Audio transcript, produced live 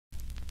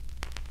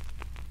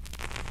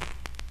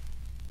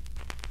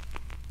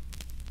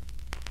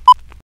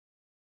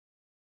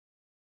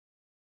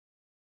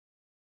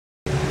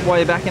why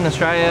you're back in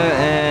Australia,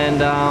 and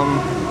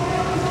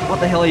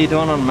what the hell are you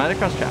doing on a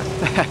motocross track?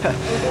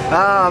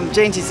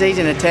 GNCC's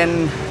in a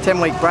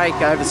 10-week break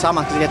over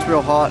summer because it gets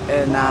real hot,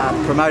 and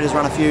promoters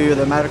run a few of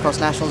the Motocross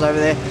Nationals over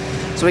there.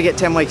 So we get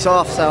 10 weeks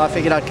off, so I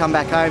figured I'd come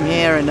back home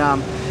here and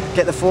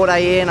get the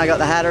 4-day in. I got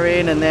the Hatter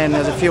in, and then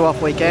there's a few off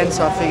weekends,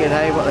 so I figured,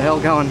 hey, what the hell,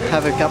 go and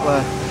have a couple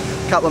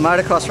of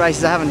motocross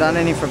races. I haven't done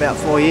any for about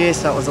 4 years,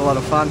 so it was a lot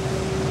of fun.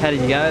 How did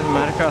you go in the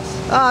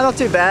motocross? Not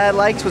too bad.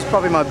 Lakes was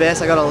probably my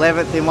best. I got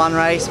 11th in one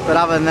race, but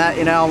other than that,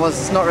 you know, I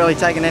was not really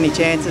taking any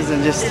chances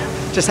and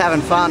just having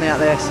fun out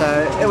there.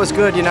 So it was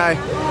good, you know.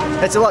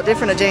 It's a lot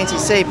different at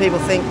GNCC. People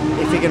think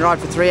if you can ride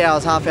for 3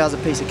 hours, half hour's a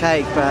piece of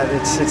cake, but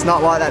it's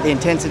not like that. The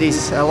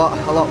intensity's a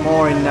lot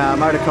more in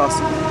motocross.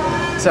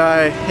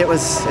 So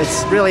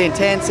it's really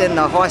intense, and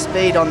the high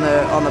speed on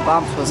the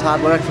bumps was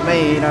hard work for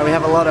me. You know, we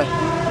have a lot of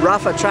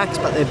rougher tracks,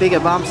 but they're bigger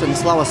bumps and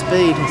slower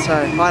speed, so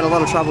I had a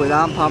lot of trouble with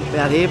arm pump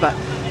out here. But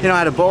you know, I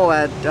had a ball.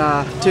 I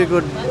had 2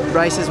 good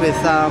races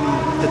with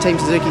the Team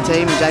Suzuki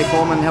team, and Jay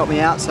Foreman helped me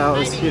out, so it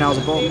was, you know, it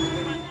was a ball.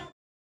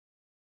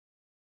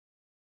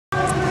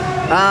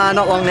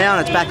 Not long now,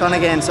 and it's back on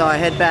again. So I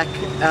head back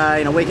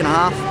in a week and a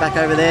half back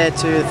over there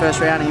to the first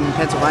round in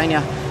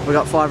Pennsylvania. We've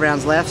got 5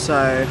 rounds left,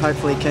 so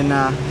hopefully can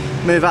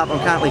move up. I'm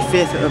currently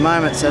 5th at the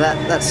moment, so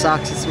that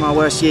sucks. It's my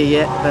worst year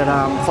yet, but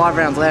 5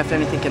 rounds left,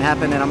 anything can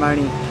happen, and I'm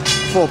only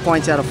 4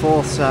 points out of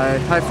 4th, so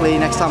hopefully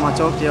next time I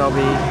talk to you I'll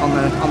be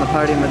on the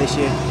podium of this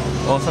year.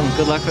 Awesome,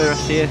 good luck for the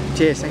rest of the year.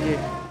 Cheers, thank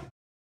you.